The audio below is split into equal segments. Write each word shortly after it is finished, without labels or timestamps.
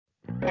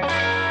These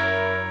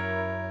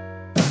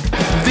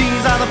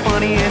are the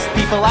funniest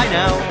people I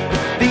know.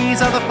 These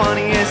are the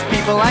funniest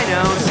people I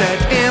know. Said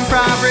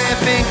improv,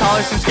 riffing,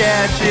 callers and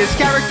sketches,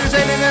 characters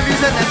and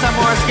interviews, and then some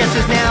more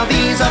sketches. Now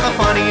these are the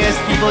funniest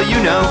people you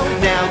know.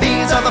 Now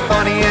these are the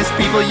funniest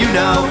people you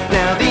know.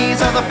 Now these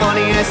are the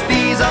funniest.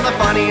 These are the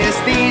funniest.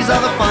 These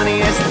are the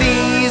funniest.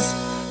 These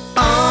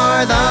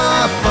are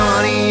the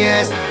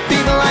funniest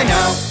people I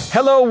know.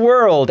 Hello,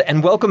 world,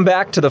 and welcome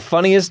back to the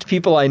Funniest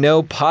People I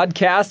Know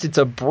podcast. It's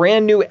a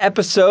brand new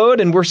episode,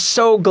 and we're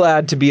so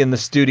glad to be in the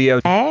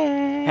studio.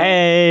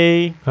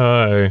 Hey.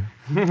 Hi.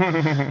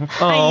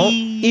 Oh,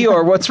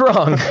 Eeyore, what's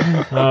wrong?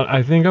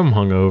 I think I'm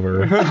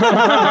hungover.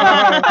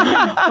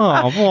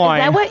 Oh, boy. Is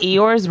that what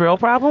Eeyore's real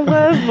problem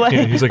was?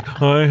 Yeah, he's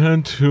like, I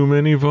had too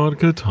many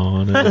vodka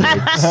tonics.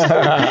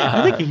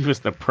 I think he was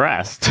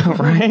depressed,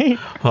 right?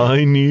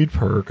 I need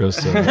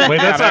Percocet. Wait,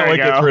 that's not what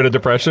gets rid of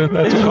depression.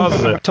 That's what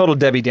causes it. Total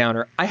Debbie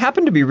Downer. I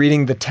happen to be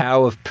reading The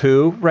Tao of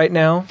Pooh right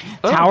now.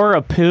 Tower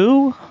of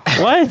Pooh?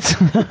 What?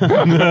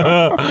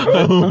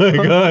 Oh my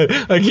god.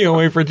 I can't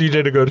wait for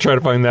TJ to go try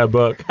to find that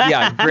book.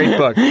 Yeah, great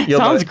book.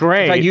 Sounds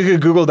great. In fact, you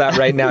could Google that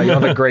right now. You'll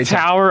have a great time.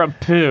 Tower of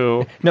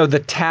Pooh. No, The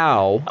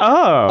Tao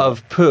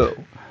of Pooh.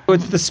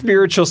 It's the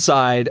spiritual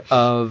side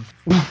of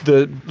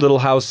the little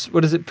house.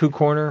 What is it? Pooh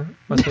Corner?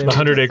 What's the name? The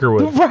 100 Acre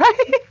Wood.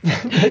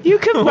 Right? You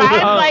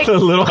combine like... The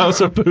Little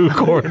House of Pooh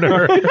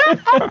Corner. Ew.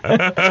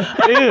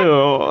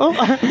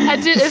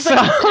 It's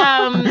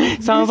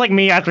like, Sounds like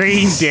me after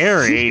eating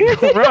dairy.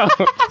 Gross.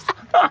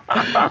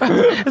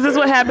 is this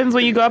what happens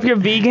when you go up your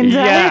vegan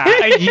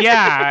diet?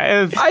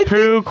 Yeah. It's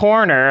Pooh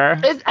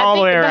Corner all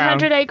the way around.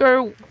 The 100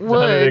 Acre Wood.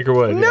 100 Acre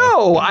Wood.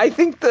 No, I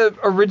think the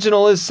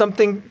original is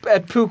something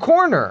at Pooh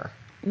Corner.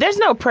 There's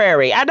no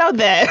prairie. I know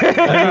that.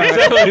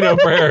 Definitely no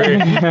prairie.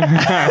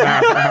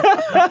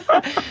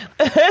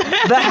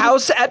 The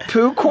house at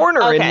Pooh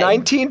Corner in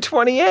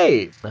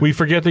 1928. We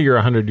forget that you're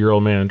a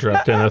 100-year-old man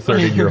trapped in a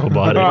 30-year-old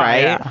body.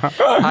 Right.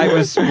 I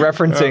was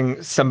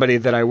referencing somebody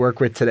that I work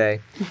with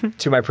today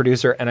to my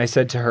producer, and I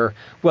said to her,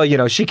 well, you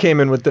know, she came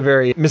in with the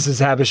very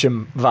Mrs.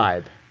 Havisham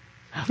vibe.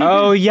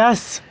 Oh,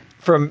 yes.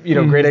 From,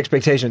 Great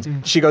Expectations.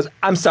 She goes,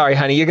 I'm sorry,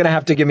 honey, you're going to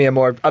have to give me a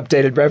more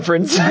updated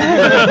reference.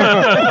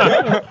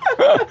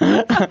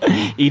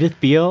 Edith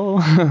Beale.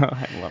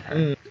 I love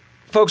her.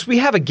 Folks, we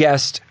have a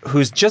guest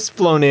who's just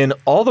flown in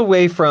all the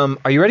way from,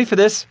 are you ready for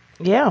this?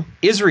 Yeah.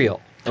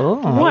 Israel. Oh,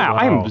 wow.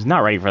 I was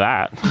not ready for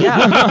that. Yeah.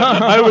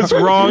 I was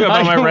wrong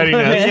about my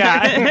readiness.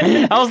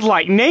 Yeah. I was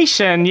like,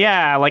 nation,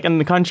 like in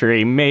the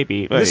country,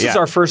 maybe. But This is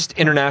our first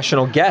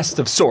international guest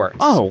of sorts.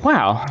 Oh,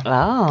 wow.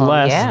 Oh,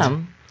 Blessed. yeah.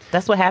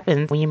 That's what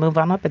happens when you move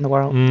on up in the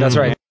world. That's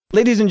right.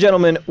 Ladies and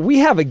gentlemen, we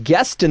have a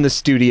guest in the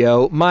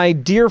studio. My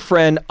dear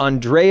friend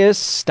Andreas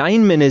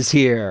Steinman is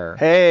here.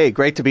 Hey,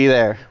 great to be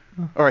there.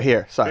 Or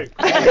here, sorry.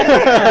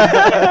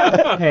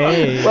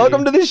 Hey.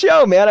 Welcome to the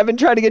show, man. I've been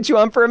trying to get you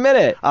on for a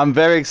minute. I'm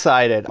very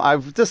excited.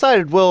 I've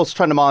decided Will's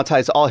trying to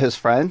monetize all his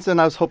friends,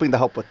 and I was hoping to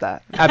help with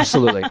that.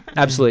 Absolutely.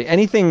 Absolutely.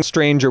 Anything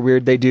strange or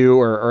weird they do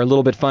or a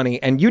little bit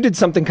funny. And you did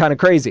something kind of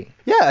crazy.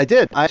 Yeah, I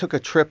did. I took a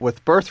trip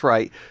with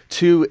Birthright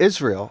to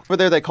Israel. Over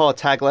there, they call it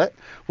Taglet,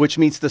 which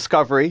means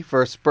discovery,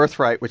 versus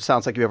Birthright, which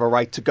sounds like you have a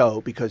right to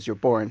go because you're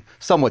born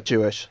somewhat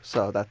Jewish.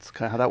 So that's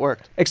kind of how that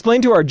worked.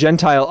 Explain to our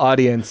Gentile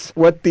audience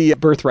what the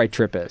Birthright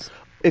Trip is.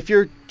 If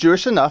you're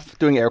Jewish enough,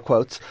 doing air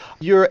quotes,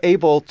 you're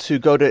able to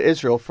go to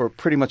Israel for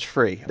pretty much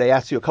free. They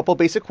ask you a couple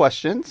basic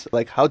questions,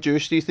 like how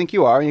Jewish do you think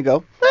you are? And you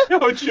go,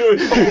 Oh, Jewish.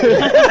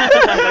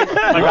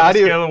 like on a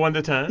scale of 1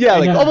 to 10? Yeah,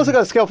 almost like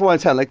on a scale from 1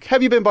 to 10. Like,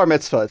 have you been bar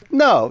mitzvahed?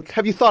 No.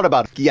 Have you thought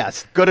about it?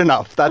 Yes. Good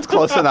enough. That's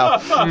close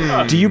enough.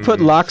 Do you put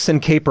lox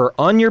and caper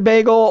on your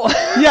bagel?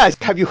 Yes.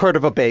 Have you heard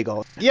of a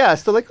bagel?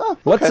 Yes. They're like, oh,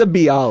 okay. What's a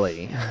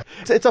bialy?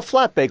 It's a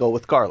flat bagel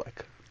with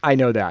garlic. I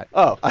know that.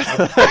 Oh. I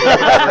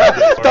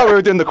thought we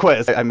were doing the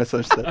quiz. I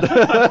misunderstood.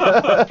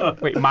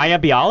 Wait, Maya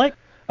Bialik?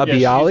 A Yeah,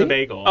 bialy? she's a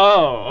bagel.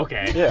 Oh,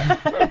 okay.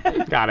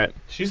 Yeah. Got it.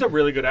 She's a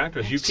really good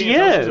actress. You She can't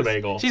tell is. she's a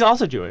bagel. She's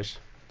also Jewish.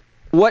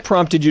 What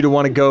prompted you to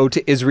want to go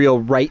to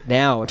Israel right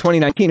now in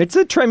 2019? It's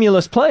a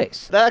tremulous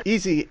place. That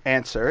easy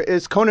answer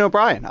is Conan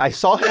O'Brien. I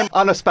saw him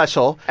on a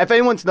special. If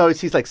anyone's noticed,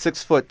 he's like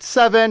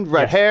 6'7",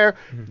 red hair,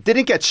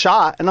 didn't get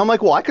shot. And I'm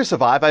like, well, I could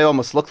survive. I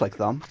almost look like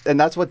them. And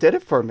that's what did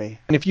it for me.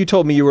 And if you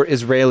told me you were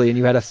Israeli and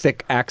you had a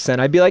thick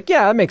accent, I'd be like,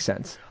 yeah, that makes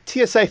sense.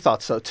 TSA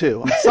thought so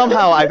too.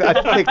 Somehow I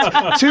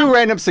picked 2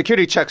 random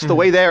security checks the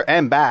way there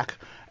and back.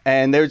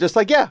 And they were just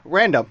like, yeah,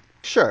 random.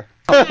 Sure.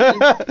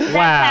 That's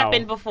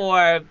happened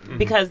before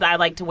because I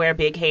like to wear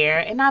big hair.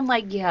 And I'm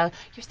like, yeah,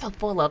 you're so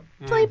full of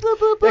blah, blah,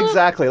 blah, blah.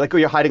 Exactly. Like when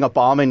you're hiding a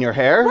bomb in your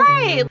hair.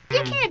 Right.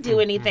 You can't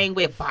do anything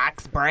with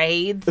box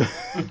braids.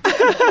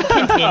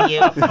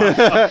 Continue.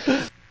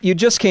 You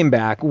just came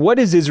back. What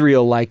is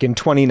Israel like in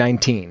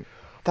 2019?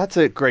 That's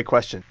a great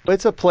question.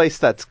 It's a place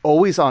that's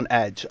always on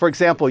edge. For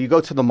example, you go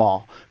to the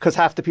mall, because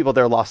half the people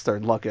there lost their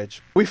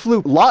luggage. We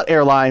flew LOT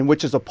Airline,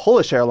 which is a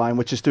Polish airline,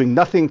 which is doing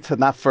nothing to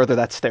not further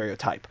that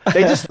stereotype.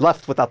 They just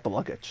left without the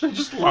luggage.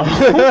 Just really?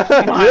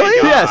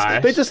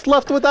 Yes, they just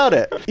left without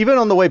it. Even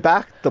on the way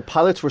back, the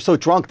pilots were so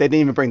drunk, they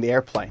didn't even bring the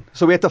airplane.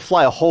 So we had to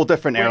fly a whole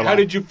different airline. How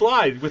did you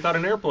fly without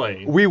an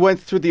airplane? We went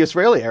through the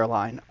Israeli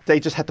airline.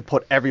 They just had to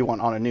put everyone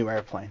on a new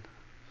airplane.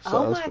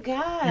 Oh my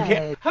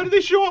God. How did they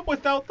show up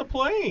without the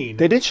plane?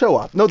 They didn't show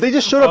up. No, they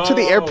just showed up to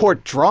the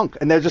airport drunk,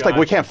 and they're just like,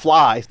 we can't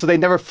fly. So they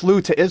never flew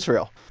to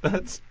Israel.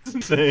 That's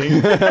insane.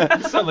 You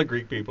sound like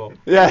Greek people.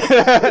 Yeah.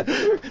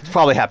 It's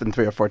probably happened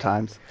 3 or 4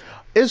 times.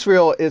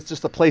 Israel is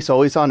just a place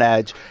always on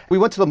edge. We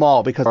went to the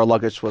mall because our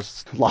luggage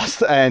was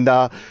lost. And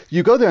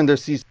you go there and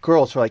there's these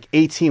girls who are like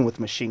 18 with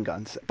machine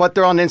guns. But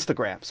they're on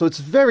Instagram. So it's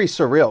very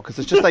surreal because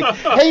it's just like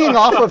hanging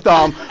off of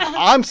them.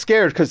 I'm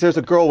scared because there's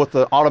a girl with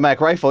an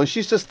automatic rifle and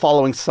she's just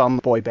following some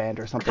boy band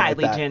or something like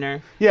that. Kylie Jenner.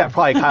 Yeah,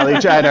 probably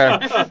Kylie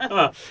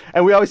Jenner.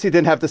 And we obviously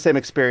didn't have the same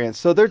experience.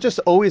 So they're just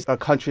always a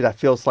country that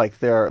feels like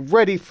they're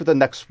ready for the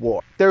next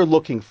war. They're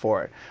looking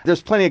for it.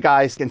 There's plenty of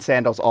guys in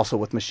sandals also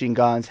with machine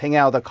guns, hanging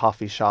out at a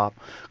coffee shop.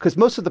 Because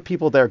most of the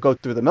people there go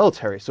through the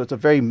military, so it's a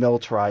very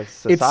militarized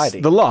society.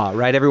 It's the law,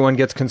 right? Everyone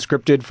gets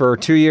conscripted for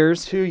 2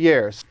 years? 2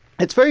 years.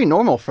 It's very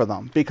normal for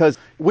them because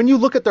when you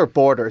look at their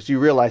borders, you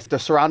realize they're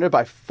surrounded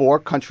by 4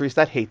 countries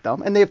that hate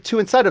them, and they have 2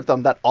 inside of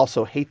them that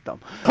also hate them.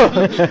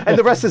 And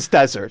the rest is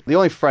desert. The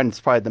only friend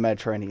is probably the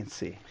Mediterranean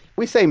Sea.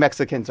 We say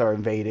Mexicans are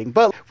invading,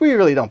 but we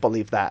really don't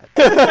believe that.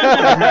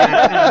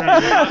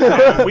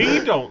 We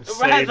don't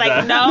say Right, like,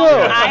 that.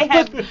 no, I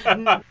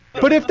have...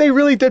 But if they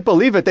really did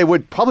believe it, they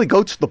would probably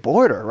go to the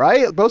border,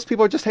 right? Most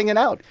people are just hanging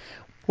out.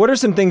 What are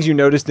some things you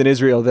noticed in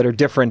Israel that are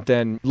different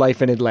than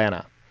life in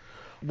Atlanta?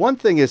 One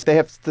thing is they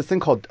have this thing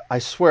called, I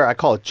swear, I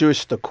call it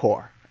Jewish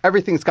decor.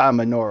 Everything's got a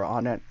menorah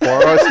on it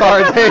or a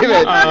Star of David.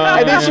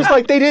 And it's just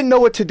like they didn't know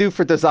what to do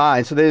for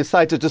design, so they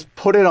decided to just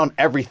put it on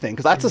everything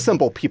because that's a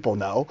symbol people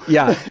know.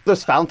 Yeah.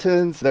 There's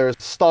fountains, there's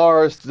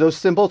stars. Those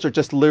symbols are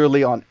just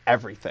literally on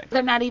everything.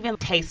 They're not even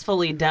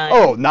tastefully done.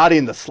 Oh, not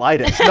in the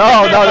slightest.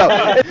 No.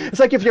 It's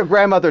like if your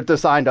grandmother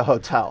designed a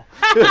hotel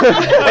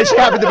and she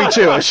happened to be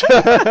Jewish.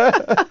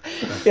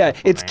 Yeah,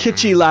 it's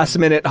kitschy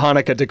last-minute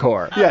Hanukkah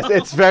decor. Yes,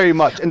 it's very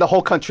much. And the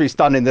whole country's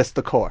done in this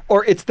decor.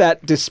 Or it's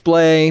that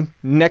display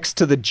next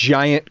to the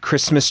giant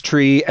Christmas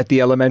tree at the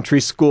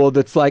elementary school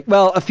that's like,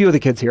 well, a few of the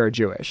kids here are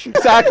Jewish.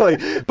 Exactly.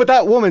 But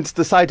that woman's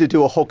decided to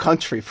do a whole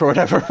country for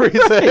whatever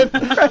reason.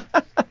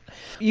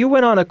 You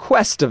went on a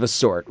quest of a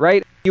sort,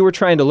 right? You were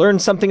trying to learn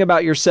something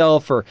about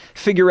yourself or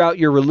figure out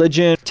your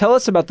religion. Tell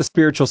us about the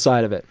spiritual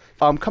side of it.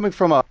 I'm coming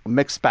from a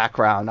mixed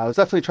background. I was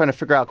definitely trying to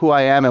figure out who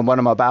I am and what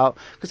I'm about,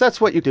 because that's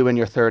what you do in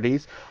your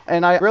 30s.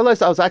 And I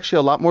realized I was actually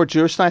a lot more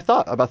Jewish than I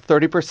thought. About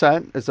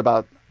 30% is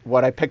about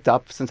what I picked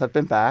up since I've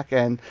been back.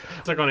 And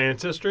It's like on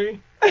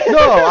Ancestry?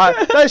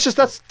 no, that's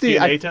the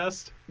DNA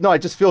test? No, I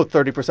just feel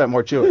 30%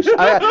 more Jewish.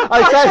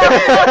 I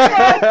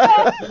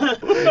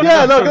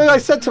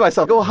said to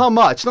myself, well, how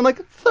much? And I'm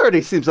like,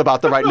 30 seems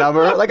about the right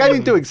number. Like, I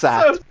didn't do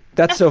exact.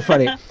 That's so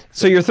funny.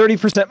 So you're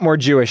 30% more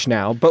Jewish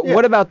now, but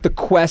what about the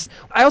quest?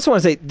 I also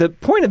want to say the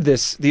point of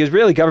this, the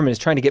Israeli government is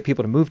trying to get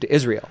people to move to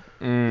Israel.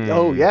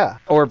 Oh, yeah.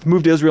 Or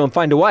move to Israel and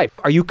find a wife.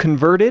 Are you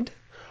converted?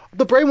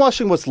 The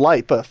brainwashing was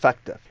light but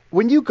effective.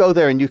 When you go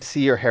there and you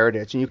see your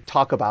heritage and you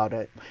talk about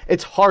it,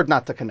 it's hard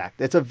not to connect.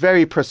 It's a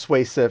very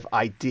persuasive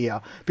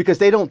idea because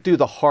they don't do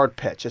the hard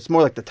pitch. It's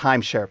more like the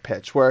timeshare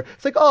pitch where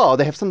it's like, oh,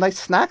 they have some nice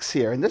snacks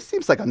here and this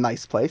seems like a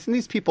nice place and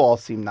these people all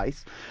seem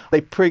nice. They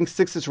bring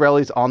 6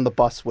 Israelis on the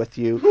bus with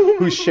you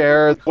who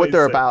share what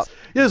they're about.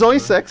 Yeah, there's only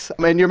 6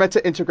 and you're meant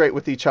to integrate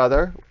with each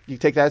other. You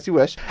take that as you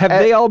wish. Have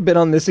they all been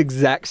on this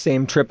exact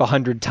same trip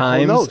 100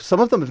 times? Oh, no, some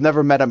of them have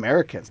never met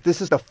Americans.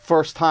 This is the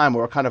first time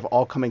we're kind of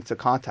all coming to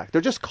contact.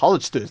 They're just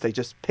college students. They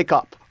just pick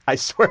up. I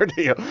swear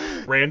to you.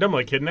 Random,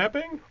 like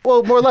kidnapping?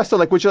 Well, more or less. They're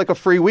like, would you like a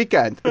free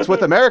weekend? It's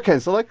with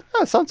Americans. They're like,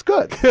 oh, sounds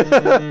good.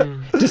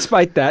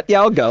 Despite that, yeah,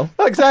 I'll go.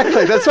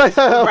 Exactly. That's right.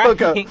 I'll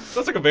go.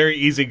 That's like a very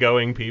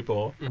easygoing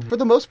people. For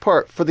the most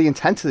part, for the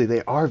intensity,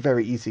 they are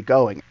very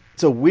easygoing.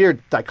 It's a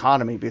weird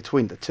dichotomy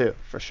between the two,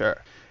 for sure.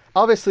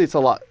 Obviously, it's a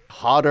lot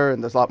hotter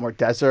and there's a lot more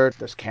desert.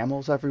 There's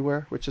camels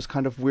everywhere, which is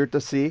kind of weird to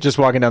see. Just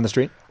walking down the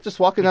street? Just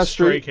walking down the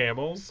street. Stray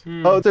camels?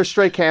 Oh, there's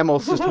stray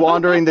camels just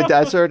wandering the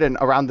desert and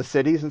around the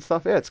cities and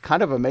stuff. Yeah, it's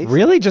kind of amazing.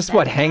 Really? Just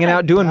what? Hanging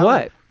out doing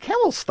what?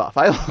 Camel stuff.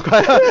 I'm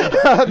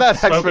not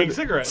Smoking expert.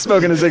 cigarettes.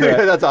 Smoking a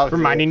cigarette. That's obvious.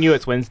 Reminding you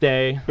it's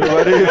Wednesday.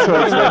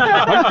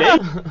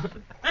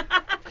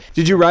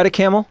 Did you ride a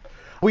camel?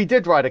 We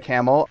did ride a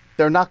camel.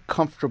 They're not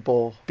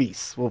comfortable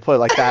beasts. We'll put it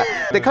like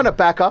that. They kind of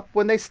back up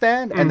when they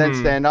stand and then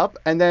stand up.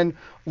 And then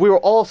we were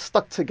all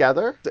stuck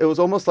together. It was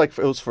almost like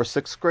it was for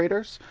 6th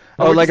graders.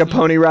 Oh, like a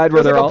pony ride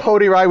where It was like a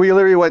pony ride. We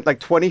literally went like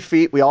 20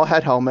 feet. We all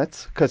had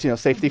helmets because,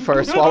 safety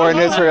first while we're in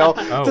Israel.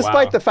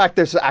 Despite the fact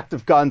there's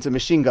active guns and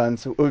machine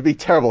guns, it would be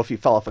terrible if you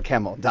fell off a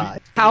camel and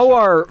died. How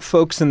are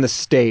folks in the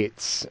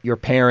States, your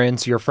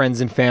parents, your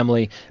friends and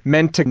family,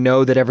 meant to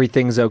know that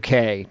everything's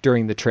okay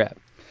during the trip?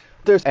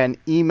 There's an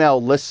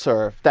email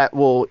listserv that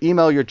will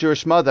email your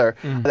Jewish mother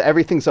that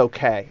everything's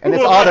okay. And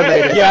it's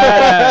automated.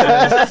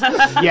 Yes.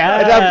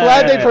 Yes. And I'm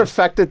glad they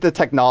perfected the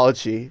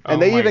technology. And Oh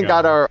they my even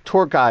got God. our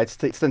tour guides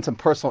to send some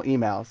personal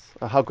emails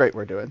of how great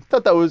we're doing.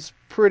 Thought that was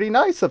pretty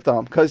nice of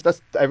them because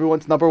that's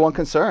everyone's number one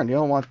concern. You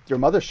don't want your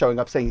mother showing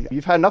up saying,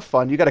 you've had enough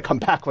fun. You got to come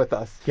back with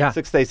us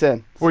 6 days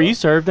in. Were you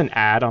served an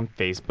ad on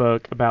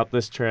Facebook about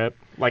this trip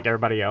like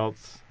everybody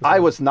else? I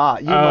was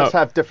not. You must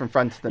have different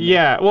friends than me.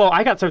 Yeah, well,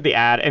 I got served the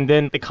ad, and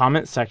then the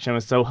comment section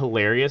was so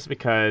hilarious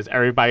because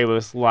everybody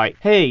was like,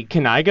 hey,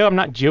 can I go? I'm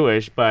not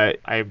Jewish, but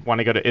I want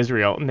to go to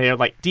Israel. And they were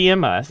like,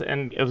 DM us.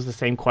 And it was the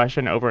same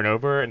question over and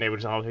over, and they would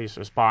just always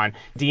respond,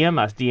 DM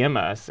us, DM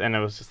us. And it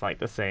was just like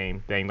the same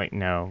thing, like,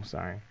 no,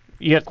 sorry.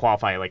 You have to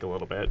qualify like a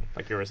little bit,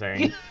 like you were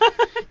saying.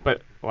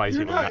 But a lot of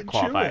people not not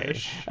qualify.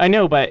 Jewish. I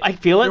know, but I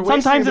feel it You're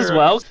sometimes wasting as their-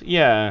 well.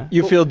 Yeah.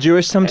 You feel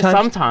Jewish sometimes?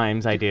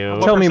 Sometimes I do.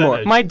 What Tell me more.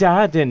 percentage? My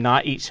dad did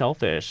not eat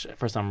shellfish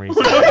for some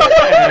reason.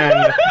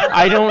 And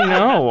I don't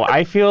know.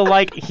 I feel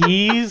like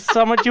he's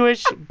somewhat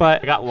Jewish,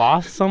 but I got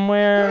lost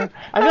somewhere.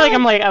 I feel like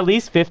I'm like at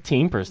least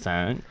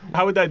 15%.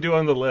 How would that do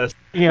on the list?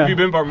 Yeah. Have you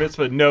been bar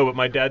mitzvah? No, but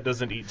my dad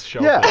doesn't eat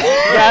shellfish. Yeah.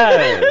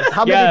 Yes.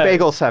 How yes. many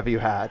bagels have you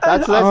had?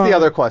 That's the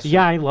other question.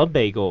 Yeah, I love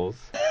bagels.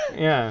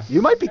 Yeah.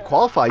 You might be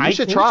qualified. You I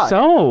should think try.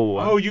 so.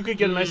 Oh, you could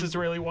get a nice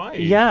Israeli wife.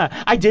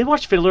 Yeah, I did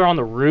watch Fiddler on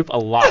the Roof a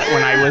lot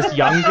when I was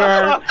younger.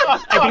 I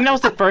think that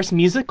was the first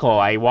musical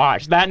I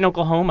watched. That in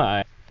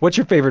Oklahoma. What's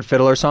your favorite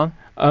Fiddler song?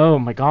 Oh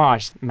my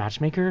gosh,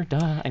 Matchmaker? Duh,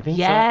 I think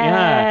so.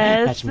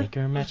 Yeah. Yes.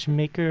 Matchmaker,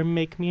 matchmaker,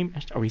 make me a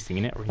match. Are we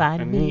singing it?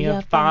 Find me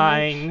a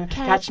fine,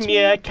 catch me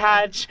a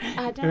catch.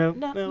 I don't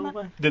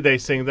know. Did they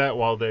sing that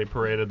while they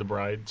paraded the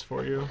brides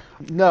for you?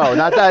 No,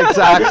 not that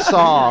exact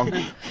song.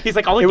 He's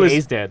like, all the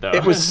gays did, though.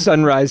 It was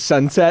Sunrise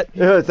Sunset.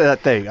 There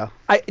you go.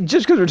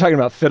 Just because we're talking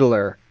about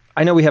Fiddler,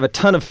 I know we have a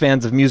ton of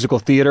fans of musical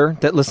theater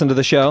that listen to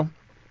the show.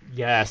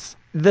 Yes.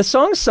 The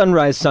song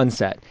Sunrise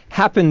Sunset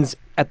happens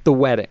at the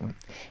wedding,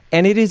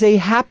 and it is a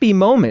happy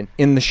moment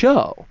in the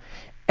show.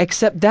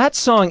 Except that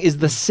song is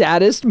the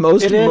saddest,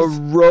 most It is.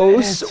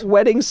 morose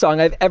wedding song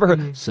I've ever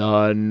heard.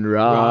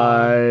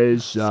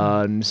 Sunrise,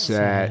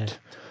 sunset.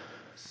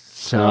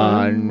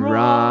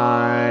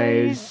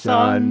 Sunrise,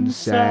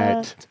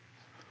 sunset.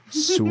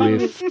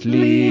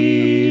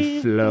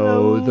 Swiftly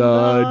flow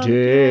the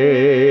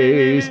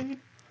days.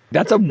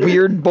 That's a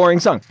weird, boring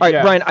song. All right,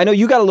 Yeah. Brian, I know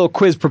you got a little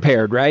quiz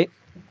prepared, right?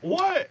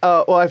 What?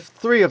 Well, I have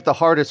 3 of the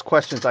hardest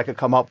questions I could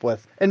come up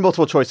with in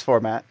multiple choice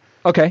format.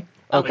 Okay.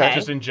 Okay.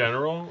 Just in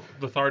general,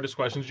 the hardest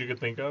questions you could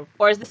think of?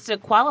 Or is this to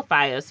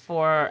qualify us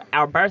for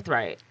our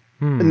birthright?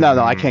 No,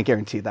 I can't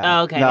guarantee that.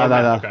 Oh, okay. No.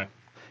 Okay.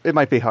 It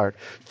might be hard.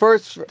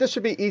 First, this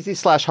should be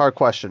easy/hard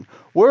question.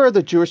 Where are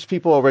the Jewish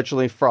people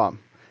originally from?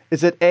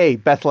 Is it A,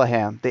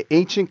 Bethlehem, the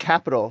ancient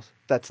capital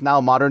that's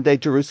now modern-day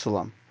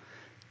Jerusalem?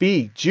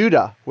 B,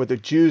 Judah, where the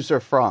Jews are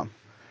from?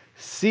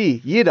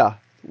 C, Yiddah,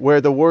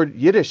 where the word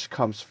Yiddish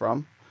comes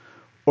from?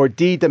 Or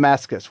D,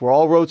 Damascus, where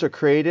all roads are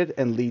created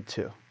and lead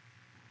to?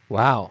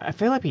 Wow. I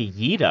feel like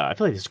Yida. I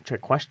feel like this is a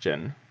trick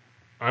question.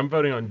 I'm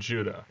voting on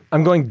Judah.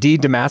 I'm going D,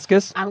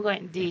 Damascus. I'm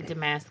going D,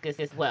 Damascus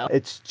as well.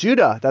 It's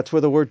Judah. That's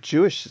where the word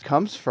Jewish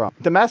comes from.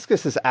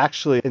 Damascus is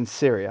actually in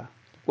Syria.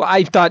 Well,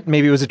 I thought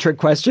maybe it was a trick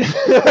question.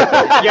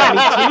 Yeah,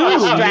 me too.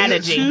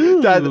 Strategy.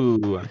 Ooh.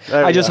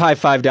 There I we just go.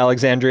 high-fived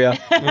Alexandria.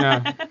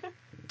 Yeah.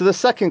 So the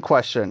second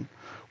question.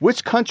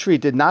 Which country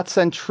did not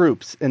send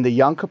troops in the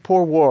Yom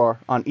Kippur War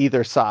on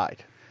either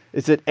side?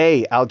 Is it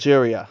A,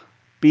 Algeria,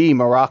 B,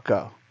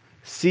 Morocco,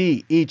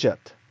 C,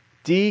 Egypt,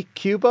 D,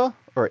 Cuba,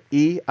 or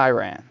E,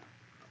 Iran?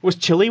 Was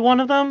Chile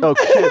one of them?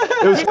 Okay.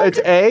 It's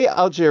A,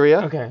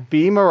 Algeria, Okay.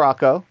 B,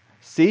 Morocco,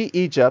 C,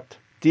 Egypt,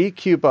 D,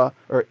 Cuba,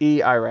 or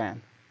E,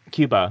 Iran?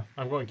 Cuba.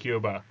 I'm going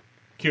Cuba.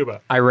 Cuba.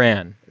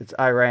 Iran. It's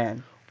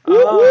Iran.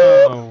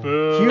 Oh.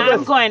 Boo.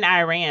 I'm going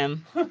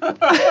Iran.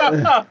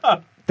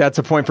 That's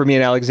a point for me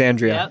in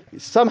Alexandria. Yep.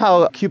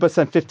 Somehow Cuba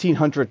sent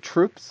 1,500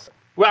 troops.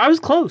 Well, I was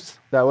close.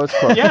 That was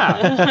close.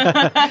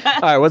 Yeah.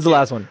 All right, what's the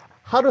last one?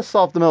 How to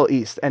solve the Middle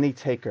East? Any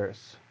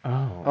takers?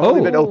 Oh. I'll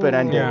leave it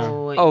open-ended. Yeah.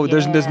 Oh,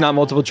 there's not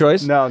multiple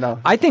choice? No.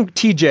 I think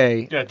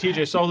TJ. Yeah,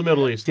 TJ, solve the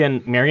Middle East.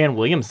 Then Marianne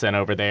Williamson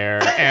over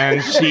there,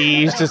 and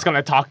she's just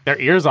gonna talk their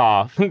ears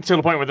off to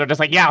the point where they're just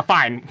like, "Yeah,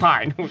 fine,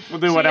 we'll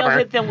do She'll whatever."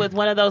 hit them with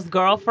one of those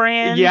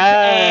girlfriends,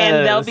 Yes.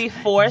 and they'll be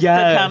forced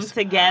Yes. to come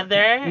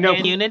together No.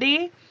 in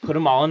unity. Put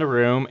them all in a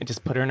room and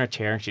just put her in a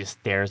chair, and she just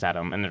stares at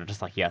them, and they're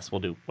just like, "Yes, we'll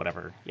do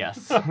whatever."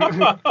 Yes.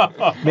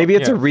 Maybe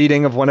it's a Yeah.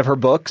 reading of one of her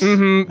books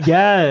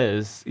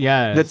Yes.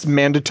 that's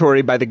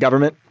mandatory by the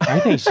government. I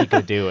think she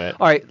could do it.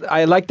 All right,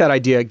 I like that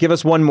idea. Give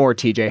us one more,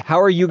 TJ. How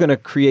are you going to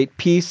create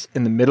peace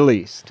in the Middle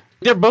East?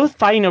 They're both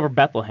fighting over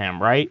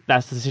Bethlehem, right?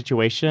 That's the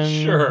situation?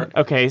 Sure.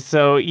 Okay,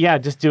 so yeah,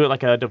 just do it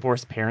like a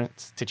divorced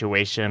parents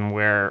situation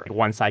where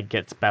one side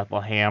gets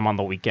Bethlehem on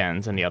the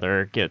weekends and the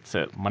other gets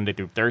it Monday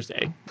through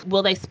Thursday.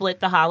 Will they split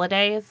the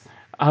holidays?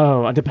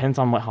 Oh, it depends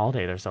on what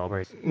holiday they're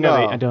celebrating. No.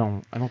 I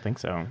don't think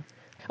so.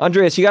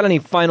 Andreas, you got any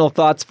final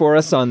thoughts for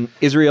us on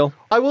Israel?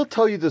 I will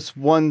tell you this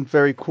one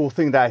very cool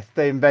thing that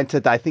they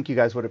invented that I think you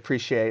guys would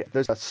appreciate.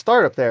 There's a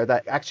startup there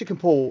that actually can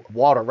pull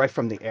water right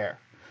from the air.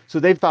 So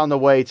they've found a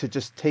way to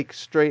just take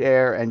straight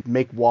air and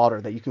make water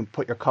that you can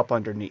put your cup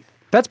underneath.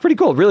 That's pretty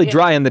cool. Really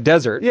dry in the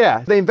desert.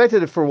 Yeah, they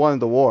invented it for one of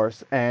the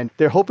wars, and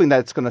they're hoping that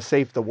it's going to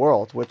save the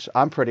world, which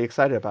I'm pretty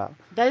excited about.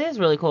 That is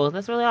really cool.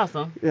 That's really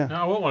awesome. Yeah. No,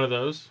 I want one of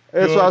those.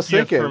 That's what I was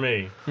Gift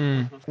thinking. for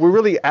me. We're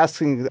really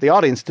asking the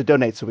audience to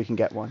donate so we can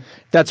get one.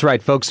 That's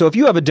right, folks. So if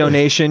you have a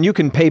donation, you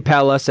can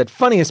PayPal us at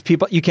Funniest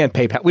People. You can't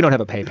PayPal. We don't have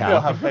a PayPal. You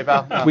don't have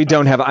PayPal? No. We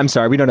don't have. I'm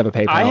sorry. We don't have a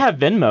PayPal. I have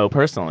Venmo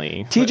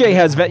personally. TJ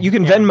has. You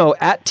can Venmo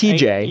at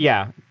TJ.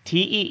 Yeah.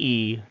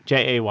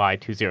 TEEJAY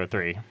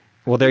 203.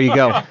 Well, there you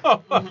go.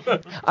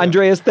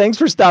 Andreas, thanks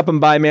for stopping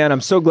by, man.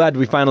 I'm so glad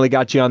we finally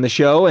got you on the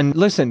show. And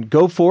listen,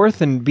 go forth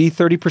and be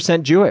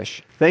 30%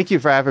 Jewish. Thank you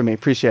for having me.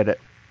 Appreciate it.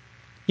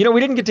 You know, we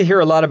didn't get to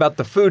hear a lot about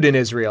the food in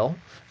Israel,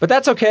 but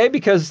that's okay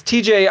because,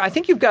 TJ, I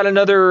think you've got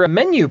another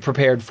menu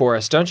prepared for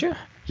us, don't you?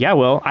 Yeah,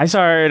 well, I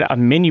started a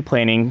menu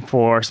planning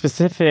for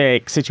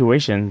specific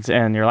situations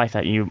in your life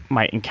that you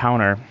might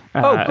encounter.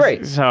 Oh,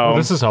 great. So Well,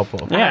 this is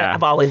helpful. Yeah.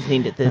 I've always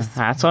needed this.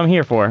 That's what I'm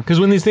here for. Because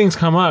when these things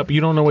come up,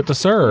 you don't know what to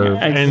serve.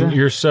 Yeah, and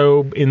you're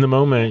so in the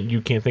moment, you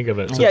can't think of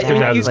it. So Yeah, it's good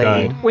to have this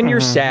guide. when you're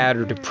sad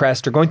or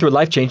depressed or going through a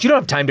life change, you don't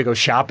have time to go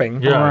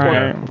shopping.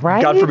 Yeah.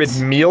 Right? God forbid,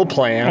 meal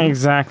plan.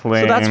 Exactly.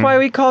 So that's why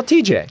we call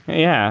TJ.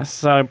 Yeah,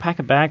 so pack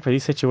a bag for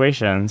these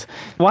situations.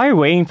 While you're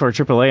waiting for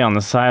AAA on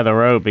the side of the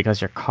road because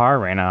your car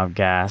ran out of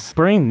gas,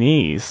 bring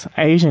these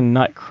Asian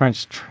Nut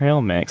Crunch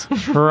Trail Mix.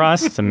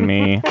 Trust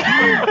me.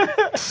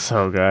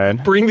 So good.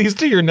 Bring these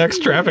to your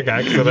next traffic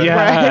accident.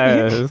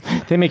 Yes.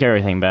 They make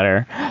everything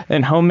better.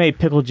 And homemade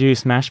pickle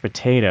juice mashed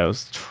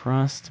potatoes.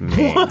 Trust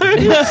me.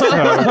 So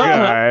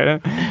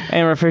good.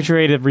 And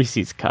refrigerated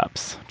Reese's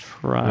cups.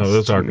 Trust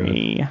those are good.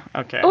 me.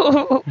 Okay.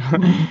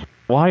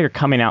 While you're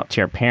coming out to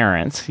your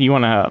parents, you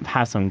want to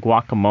have some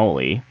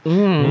guacamole.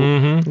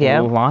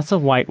 Yeah. Lots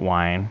of white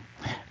wine.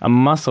 A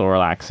muscle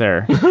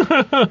relaxer,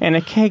 and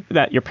a cake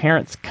that your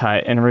parents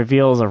cut and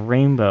reveals a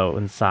rainbow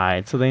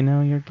inside so they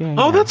know you're gay.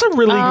 Oh, that's a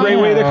really great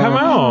way to come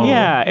out.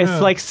 Yeah,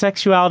 it's like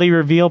sexuality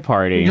reveal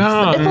party.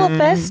 Yeah. It's a little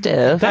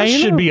festive. That I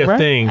should know, be a right?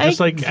 thing. Just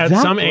like at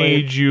some Exactly.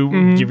 age,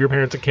 you give your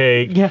parents a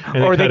cake. Yeah,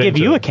 and or they cut give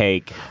into you a it.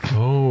 cake.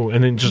 Oh,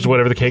 and then just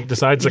whatever the cake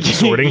decides, like a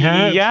sorting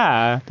hat.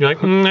 Yeah. You're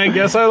like, I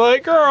guess I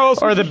like girls.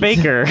 Or the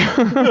baker.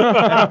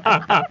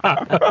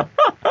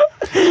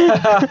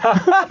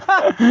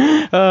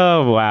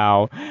 Oh,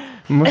 wow.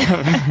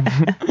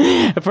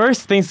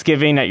 First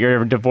Thanksgiving at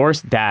your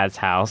divorced dad's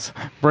house,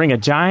 bring a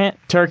giant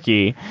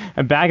turkey,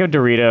 a bag of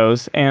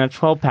Doritos, and a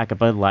 12-pack of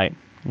Bud Light.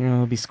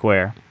 It'll be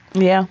square.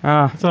 Yeah.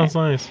 Sounds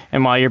nice.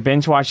 And while you're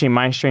binge watching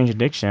My Strange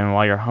Addiction,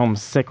 while you're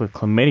homesick with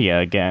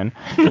chlamydia again,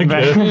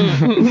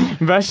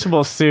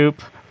 vegetable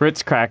soup,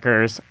 Ritz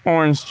crackers,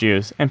 orange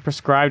juice, and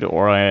prescribed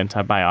oral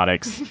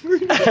antibiotics. You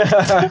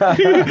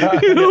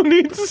don't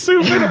need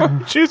soup and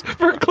orange juice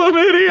for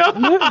chlamydia.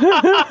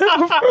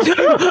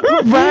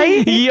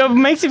 Right? Yeah, it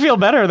makes you feel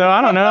better, though.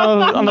 I don't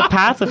know. On the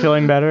path to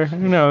feeling better.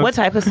 Who knows? What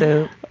type of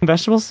soup?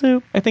 Vegetable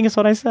soup, I think is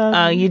what I said.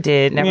 Oh, you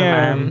did. Never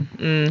Yeah.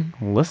 mind.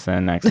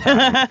 Listen next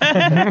time.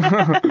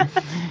 All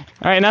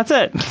right, and that's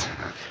it.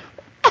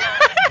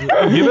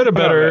 Give it a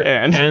better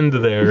end. end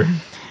there.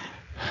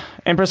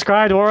 And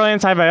prescribed oral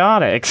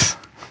antibiotics.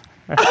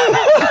 I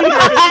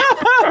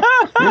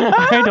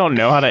don't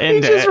know how to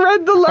end He just it.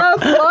 read the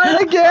last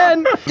line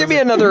again. Give me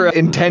another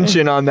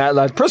intention on that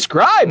last.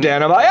 Prescribed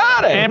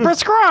antibiotic. And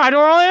prescribed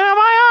oral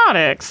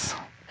antibiotics.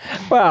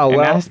 Wow, And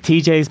well, that's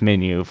TJ's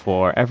menu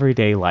for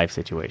everyday life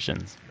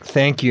situations.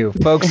 thank you.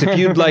 Folks, if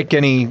you'd like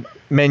any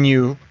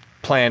menu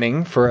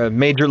planning for a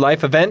major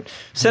life event,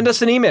 send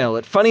us an email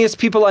at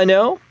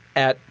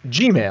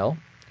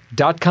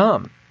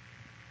funniestpeopleiknow@gmail.com.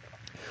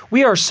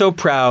 We are so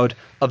proud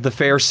of the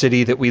fair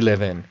city that we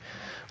live in.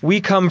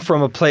 We come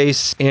from a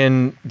place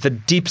in the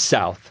deep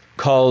south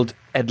called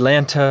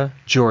Atlanta,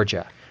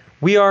 Georgia.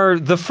 We are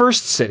the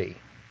first city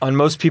on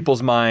most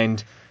people's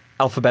mind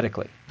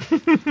alphabetically.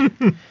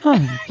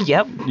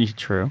 Yep.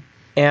 True.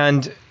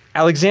 And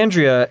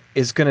Alexandria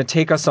is going to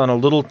take us on a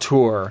little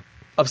tour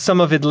of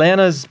some of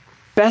Atlanta's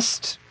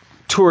best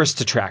tourist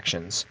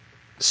attractions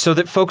so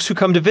that folks who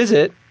come to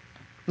visit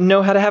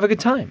know how to have a good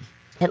time.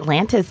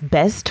 Atlanta's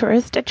best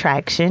tourist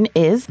attraction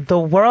is the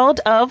World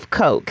of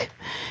Coke.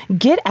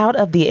 Get out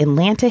of the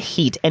Atlanta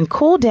heat and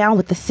cool down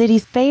with the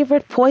city's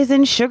favorite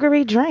poison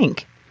sugary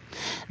drink.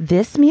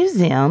 This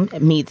museum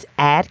meets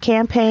ad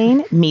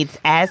campaign, meets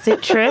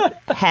acid trip,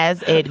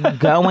 has it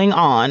going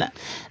on.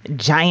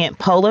 Giant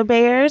polar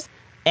bears,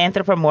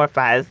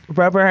 anthropomorphized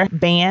rubber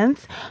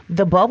bands,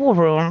 the bubble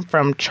room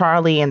from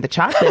Charlie and the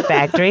Chocolate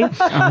Factory,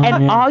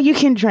 and all you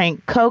can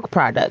drink Coke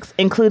products,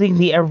 including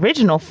the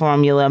original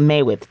formula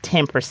made with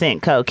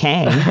 10%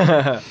 cocaine.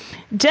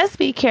 Just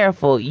be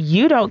careful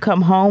you don't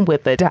come home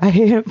with a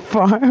diet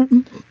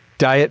farm.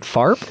 Diet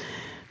FARP?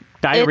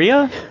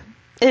 Diarrhea?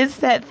 It's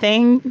that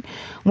thing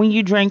when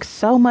you drink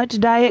so much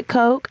Diet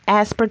Coke,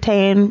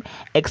 aspartame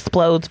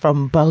explodes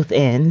from both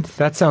ends.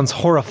 That sounds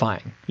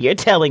horrifying. You're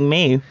telling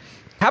me.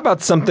 How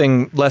about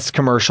something less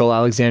commercial,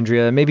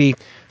 Alexandria? Maybe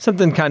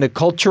something kind of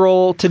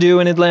cultural to do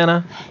in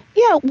Atlanta?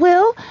 Yeah,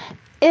 well,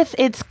 if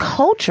it's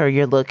culture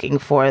you're looking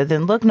for,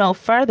 then look no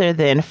further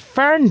than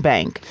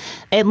Fernbank,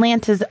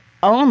 Atlanta's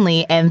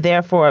only and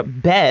therefore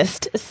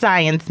best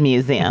science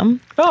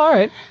museum. Oh, all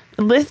right.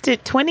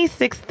 Listed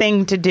 26th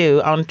thing to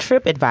do on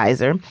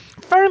TripAdvisor,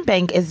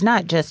 Fernbank is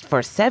not just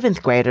for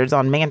 7th graders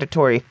on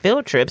mandatory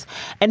field trips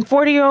and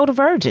 40-year-old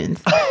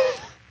virgins.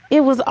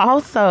 It was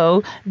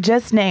also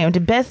just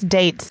named best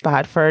date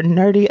spot for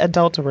nerdy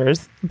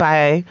adulterers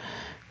by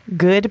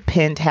Good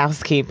Pent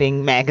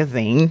Housekeeping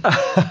magazine.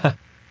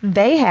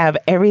 They have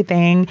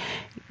everything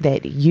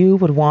that you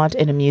would want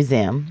in a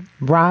museum.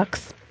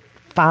 Rocks,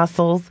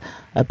 fossils,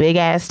 a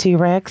big-ass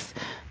T-Rex,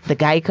 the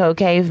Geico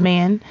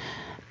caveman,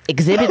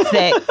 exhibits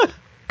that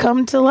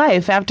come to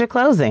life after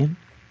closing,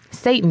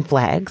 Satan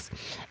flags,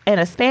 and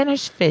a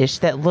Spanish fish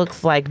that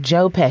looks like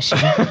Joe Pesci.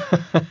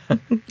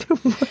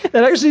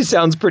 That actually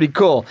sounds pretty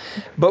cool.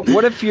 But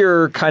what if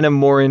you're kind of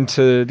more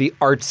into the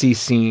artsy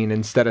scene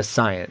instead of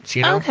science,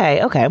 you know?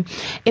 Okay.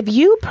 If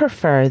you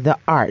prefer the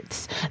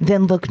arts,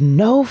 then look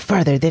no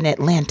further than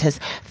Atlanta's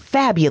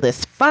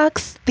fabulous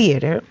Fox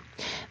Theater.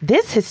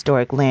 This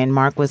historic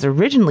landmark was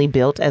originally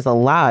built as a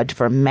lodge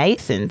for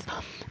Masons,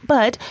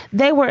 but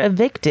they were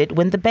evicted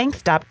when the bank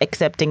stopped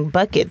accepting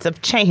buckets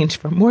of change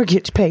for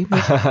mortgage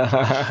payments.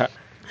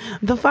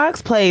 The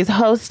Fox plays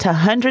host to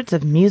hundreds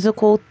of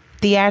musical,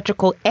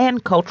 theatrical,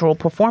 and cultural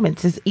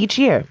performances each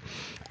year.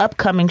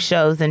 Upcoming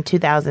shows in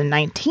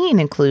 2019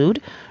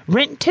 include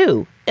Rent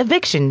 2,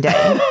 Eviction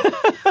Day,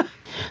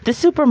 the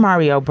Super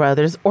Mario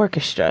Brothers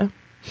Orchestra,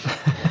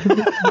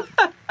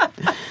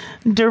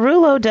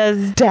 Derulo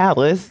Does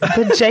Dallas,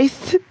 the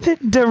Jason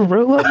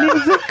Derulo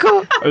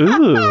musical,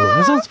 Ooh,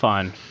 that sounds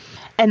fun.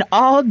 an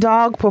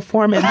all-dog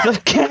performance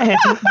of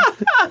Cats,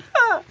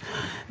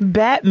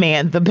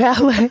 Batman the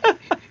ballet,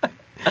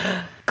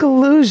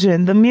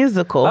 Collusion the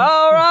musical,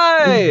 All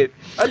right.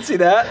 I'd see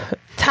that.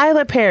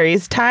 Tyler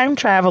Perry's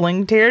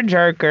time-traveling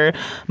tearjerker,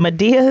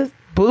 Medea's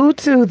Boo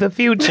to the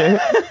Future,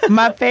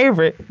 my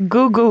favorite,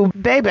 Goo Goo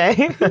Bey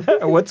Bey.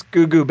 What's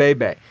Goo Goo Bey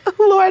Bey?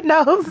 Lord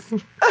knows.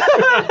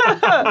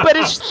 But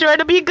it's sure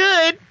to be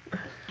good.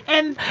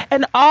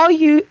 And all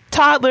you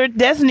toddler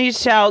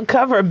Destiny's Child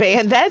cover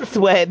band, that's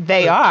what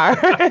they are.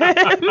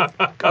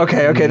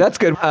 Okay, that's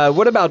good.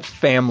 What about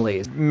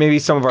families? Maybe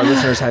some of our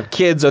listeners have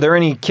kids. Are there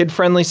any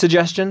kid-friendly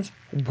suggestions?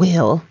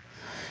 Will,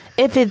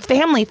 if it's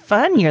family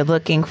fun you're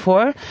looking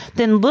for,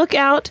 then look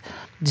out.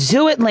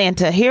 Zoo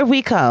Atlanta, here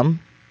we come.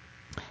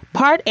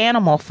 Part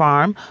Animal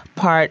Farm,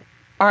 part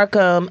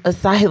Arkham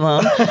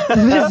Asylum,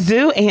 the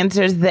zoo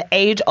answers the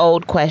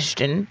age-old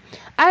question.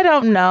 I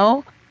don't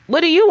know.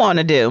 What do you want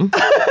to do?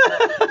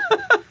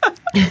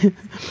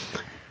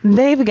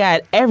 They've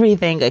got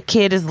everything a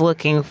kid is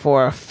looking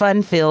for. A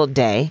fun-filled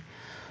day.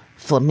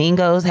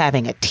 Flamingos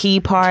having a tea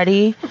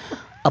party.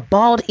 A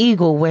bald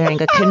eagle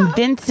wearing a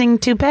convincing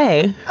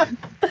toupee.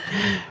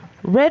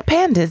 Red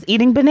pandas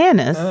eating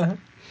bananas.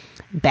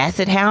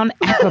 Basset hound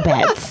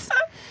acrobats.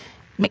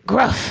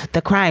 McGruff,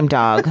 the crime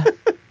dog.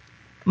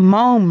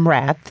 Mome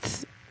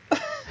rats.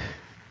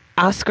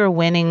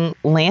 Oscar-winning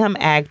lamb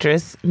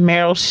actress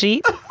Meryl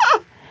Sheep.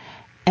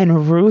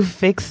 And roof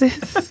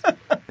fixes.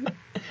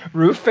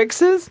 Roof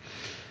fixes?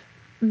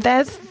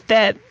 That's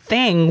that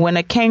thing when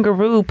a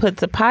kangaroo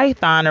puts a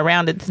python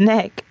around its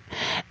neck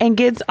and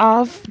gets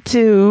off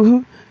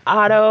to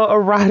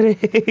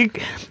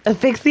autoerotic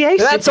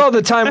asphyxiation. That's all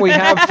the time we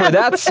have for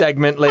that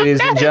segment,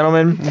 ladies and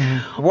gentlemen.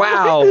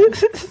 Wow. You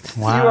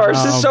are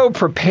so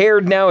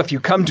prepared now. If you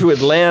come to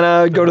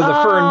Atlanta, go to the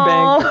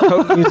Fernbank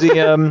Coke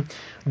Museum.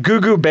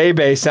 Goo Goo Bey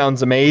Bey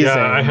sounds amazing.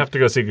 Yeah, I have to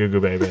go see Goo Goo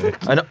Bey Bey.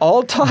 An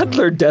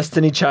all-toddler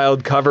Destiny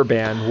Child cover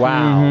band.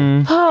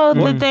 Wow. Oh,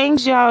 the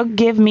things y'all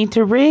give me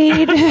to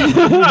read.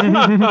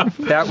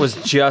 That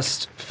was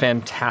just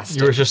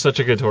fantastic. You were just such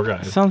a good tour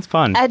guide. Sounds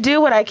fun. I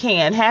do what I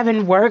can,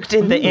 having worked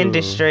in the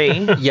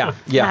industry. Yeah.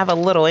 I have a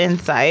little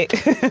insight.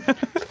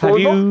 Have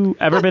you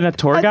ever been a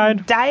tour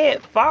guide?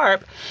 Diet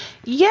FARP.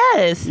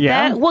 Yes.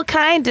 Yeah? What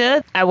kind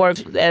of? I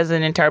worked as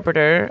an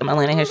interpreter at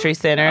Atlanta History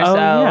Center. Oh, so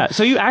yeah.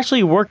 So you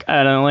actually work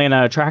at an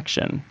Atlanta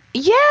attraction.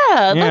 Yeah.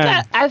 Yeah.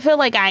 Look, I feel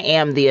like I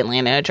am the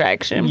Atlanta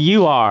attraction.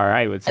 You are,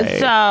 I would say.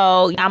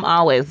 So I'm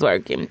always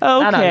working. Okay.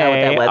 I don't know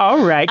what that was.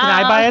 All right. Can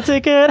I buy a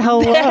ticket?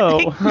 Hello.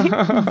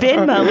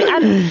 Venmo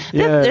me.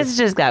 This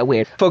just got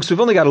weird. Folks,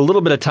 we've only got a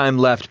little bit of time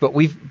left, but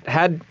we've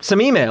had some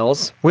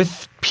emails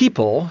with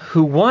people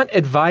who want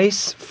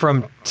advice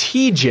from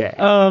TJ.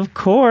 Of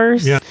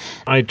course. Yeah,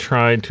 I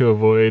tried to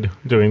avoid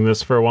doing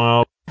this for a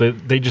while.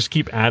 They just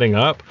keep adding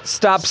up.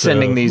 Stop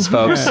sending these,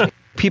 folks.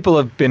 People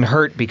have been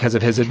hurt because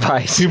of his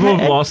advice. People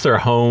have lost their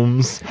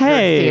homes.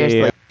 Hey.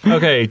 Seriously.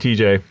 Okay,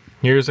 TJ,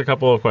 here's a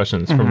couple of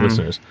questions from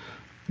listeners.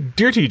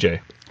 Dear TJ,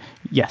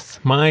 Yes.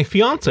 My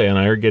fiance and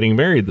I are getting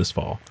married this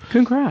fall.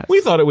 Congrats.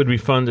 We thought it would be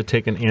fun to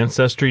take an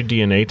ancestry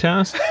DNA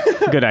test,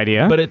 Good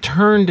idea. but it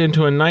turned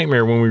into a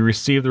nightmare when we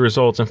received the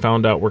results and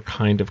found out we're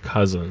kind of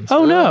cousins.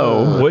 oh,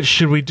 no. What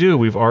should we do?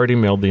 We've already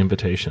mailed the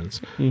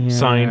invitations. Yeah.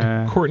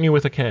 Signed, Courtney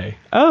with a K.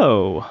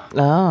 Oh.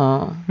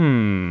 Oh.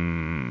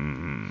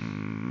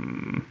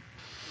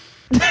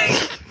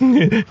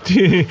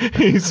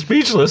 He's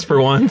speechless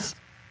for once.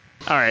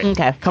 All right.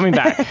 Okay. Coming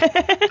back.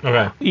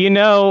 Okay. You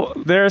know,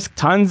 there's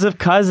tons of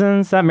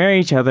cousins that marry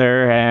each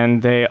other,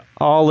 and they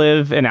all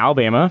live in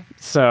Alabama.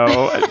 So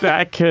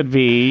that could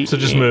be. So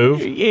just move?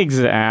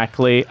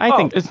 Exactly. I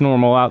think it's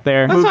normal out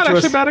there. That's not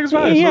actually bad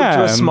advice. Yeah.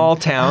 To a small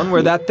town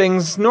where that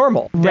thing's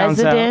normal. Down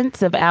south.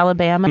 Residents of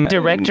Alabama,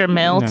 direct your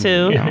mail to.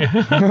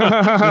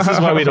 This is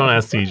why we don't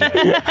ask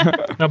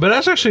TJ. No, but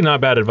that's actually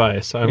not bad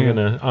advice, I'm going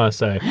to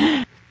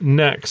say.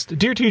 Next,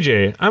 dear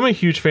TJ, I'm a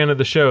huge fan of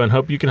the show and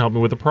hope you can help me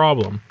with a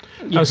problem.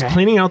 I was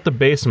cleaning out the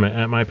basement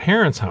at my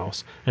parents'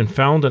 house and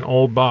found an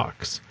old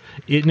box.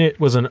 In it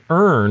was an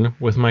urn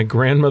with my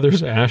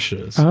grandmother's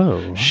ashes.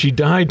 Oh. She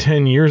died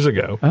 10 years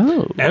ago.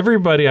 Oh.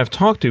 Everybody I've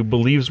talked to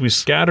believes we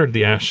scattered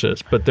the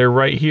ashes, but they're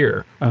right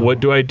here.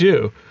 What do I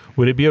do?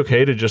 Would it be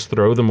okay to just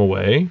throw them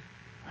away?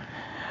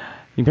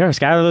 You better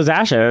scatter those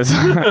ashes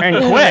and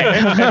quick.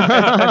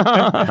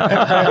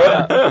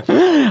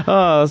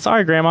 Oh,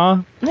 sorry,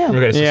 Grandma.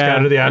 Okay, so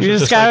scatter the ashes You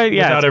just just scatter, like,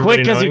 yeah, without as quick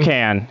everybody as you knowing?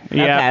 can.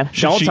 Yeah. Okay.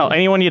 Don't she- tell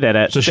anyone you did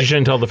it. So she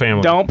shouldn't tell the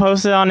family. Don't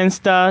post it on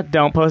Insta.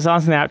 Don't post it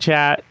on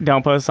Snapchat.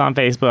 Don't post it on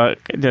Facebook.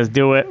 Just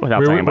do it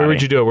without telling Where would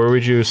anybody. you do it? Where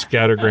would you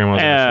scatter grandma's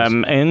ashes?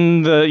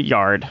 In the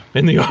yard.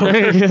 In the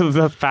yard.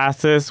 The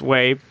fastest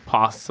way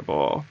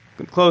possible.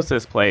 The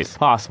closest place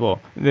possible.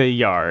 The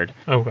yard.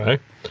 Okay.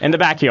 In the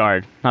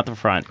backyard, not the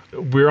front.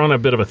 We're on a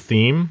bit of a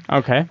theme.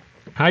 Okay.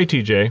 Hi,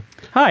 TJ.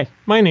 Hi.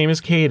 My name is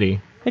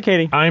Katie. Hey,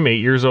 Katie. I'm 8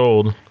 years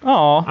old.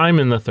 Aw. I'm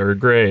in the 3rd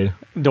grade.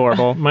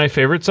 Adorable. My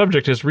favorite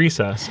subject is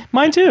recess,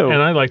 Mine too.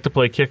 and I like to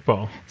play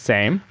kickball.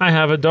 Same. I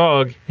have a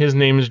dog. His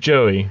name is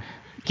Joey.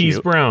 He's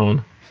Cute.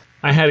 brown.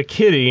 I had a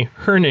kitty.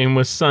 Her name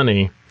was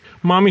Sunny.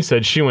 Mommy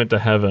said she went to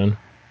heaven.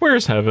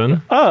 Where's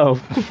heaven? Oh.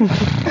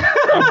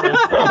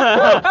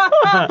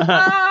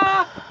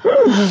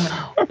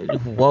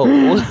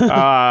 Whoa.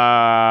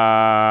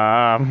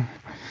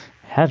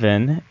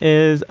 Heaven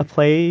is a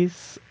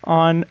place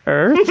on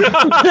earth.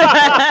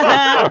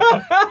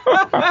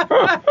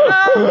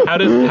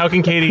 How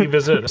can Katie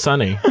visit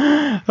Sunny?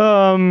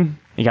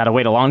 You gotta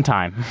wait a long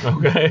time.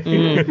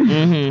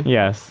 Okay.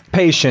 Yes.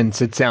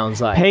 Patience, it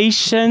sounds like.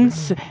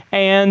 Patience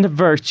and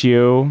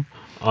virtue.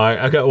 All right,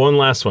 I got one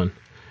last one.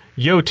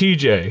 Yo,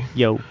 TJ.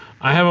 Yo.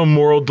 I have a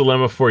moral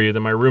dilemma for you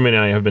that my roommate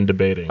and I have been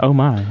debating. Oh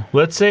my.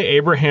 Let's say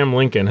Abraham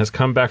Lincoln has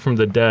come back from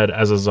the dead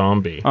as a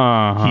zombie.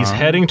 Uh-huh. He's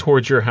heading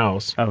towards your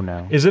house. Oh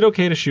no. Is it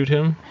okay to shoot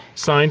him?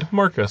 Signed,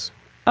 Marcus.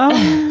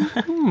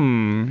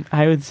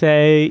 I would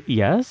say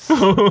yes.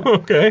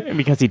 Okay.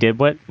 Because he did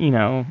what, he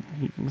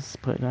was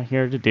put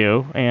here to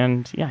do.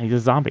 And yeah, he's a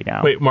zombie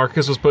now. Wait,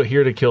 Marcus was put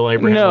here to kill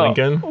Abraham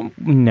Lincoln?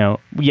 No.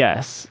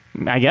 Yes.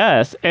 I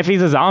guess. If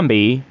he's a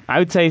zombie, I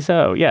would say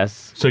so.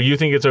 Yes. So you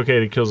think it's okay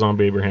to kill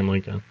zombie Abraham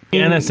Lincoln? The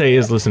NSA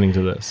is listening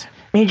to this.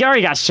 He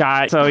already got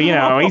shot, so,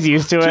 he's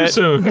used to Too it.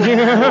 soon.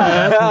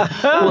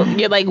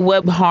 You're like,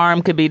 what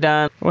harm could be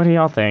done? What do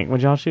y'all think?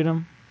 Would y'all shoot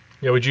him?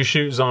 Yeah, would you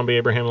shoot zombie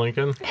Abraham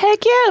Lincoln?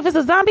 Heck yeah, if it's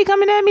a zombie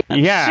coming at me.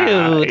 Yeah.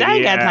 Shoot, I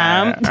ain't got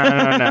time.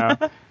 I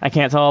don't know. I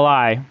can't tell a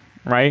lie,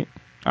 right?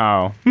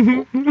 Oh.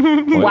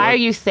 Why are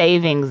you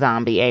saving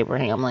zombie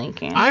Abraham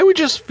Lincoln? I would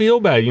just feel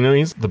bad.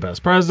 He's the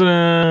best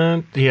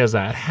president. He has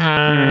that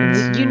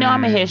hat. You know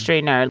I'm a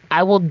history nerd.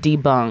 I will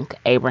debunk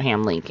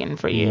Abraham Lincoln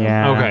for you.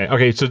 Yeah.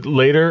 Okay. So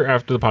later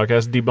after the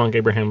podcast, debunk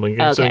Abraham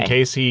Lincoln. So in Okay.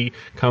 case he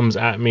comes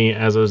at me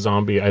as a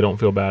zombie, I don't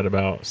feel bad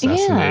about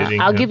assassinating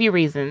Yeah, I'll him. give you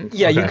reasons.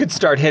 Yeah, you Okay. could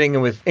start hitting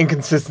him with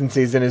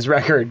inconsistencies in his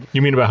record.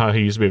 You mean about how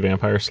he used to be a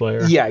vampire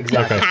slayer? Yeah,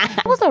 exactly. Okay.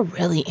 That was a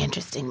really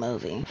interesting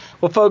movie.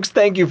 Well, folks,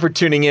 thank you for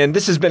tuning in.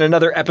 This has been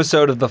another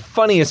episode of the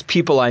Funniest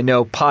People I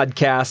Know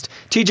podcast.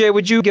 TJ,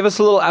 would you give us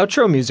a little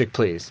outro music,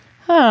 please?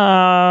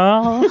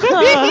 Oh.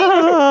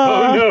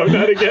 Oh no,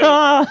 not again.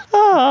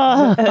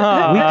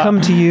 We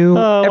come to you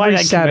why every did I commit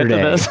to Saturday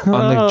this?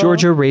 on the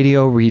Georgia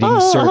Radio Reading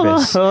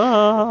Service.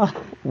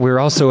 We're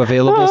also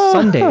available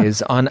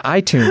Sundays on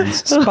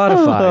iTunes,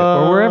 Spotify,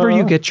 or wherever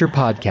you get your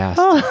podcast.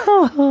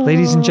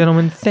 Ladies and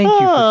gentlemen, thank you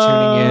for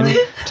tuning in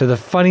to the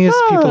Funniest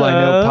People I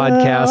Know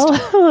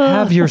podcast.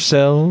 Have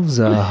yourselves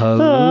a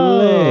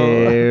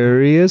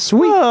hilarious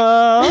week.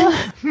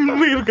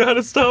 We've got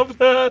to stop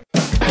that.